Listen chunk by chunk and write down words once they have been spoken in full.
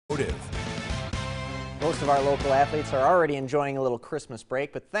Most of our local athletes are already enjoying a little Christmas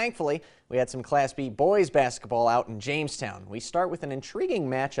break, but thankfully we had some Class B boys basketball out in Jamestown. We start with an intriguing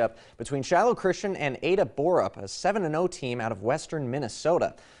matchup between Shiloh Christian and Ada Borup, a 7-0 team out of western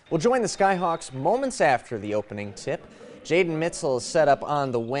Minnesota. We'll join the Skyhawks moments after the opening tip. Jaden Mitzel is set up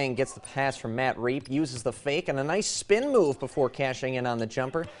on the wing, gets the pass from Matt Reap, uses the fake and a nice spin move before cashing in on the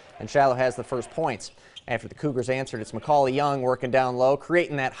jumper, and Shiloh has the first points. After the Cougars answered, it's Macaulay Young working down low,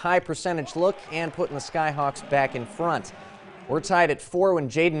 creating that high percentage look and putting the Skyhawks back in front. We're tied at 4 when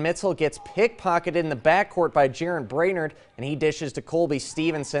Jaden Mitzel gets pickpocketed in the backcourt by Jaron Brainerd, and he dishes to Colby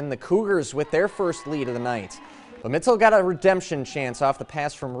Stevenson. The Cougars with their first lead of the night. But Mitzel got a redemption chance off the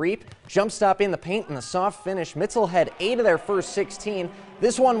pass from Reap. Jump stop in the paint and the soft finish. Mitzel had 8 of their first 16.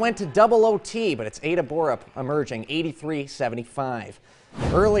 This one went to double OT, but it's Ada Borup emerging 83-75.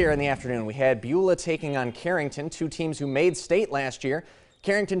 Earlier in the afternoon, we had Beulah taking on Carrington, two teams who made state last year.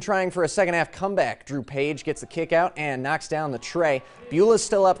 Carrington trying for a second-half comeback. Drew Page gets the kick out and knocks down the tray. Beulah's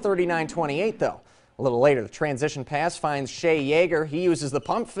still up 39-28, though. A little later, the transition pass finds Shea Yeager. He uses the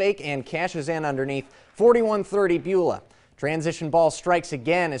pump fake and cashes in underneath. 41-30 Beulah. Transition ball strikes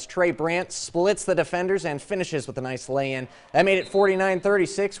again as Trey Brandt splits the defenders and finishes with a nice lay-in. That made it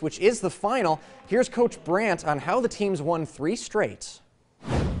 49-36, which is the final. Here's Coach Brandt on how the teams won 3 straight.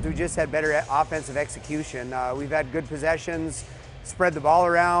 We just had better offensive execution. We've had good possessions, spread the ball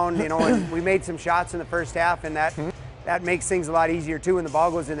around, and we made some shots in the first half, and that makes things a lot easier too when the ball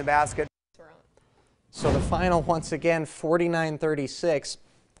goes in the basket. So the final once again 49-36.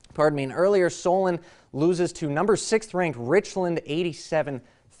 Pardon me. And earlier Solon loses to number 6th ranked Richland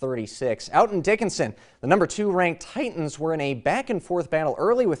 87-36. Out in Dickinson, the number 2 ranked Titans were in a back and forth battle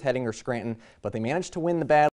early with Hettinger Scranton, but they managed to win the battle.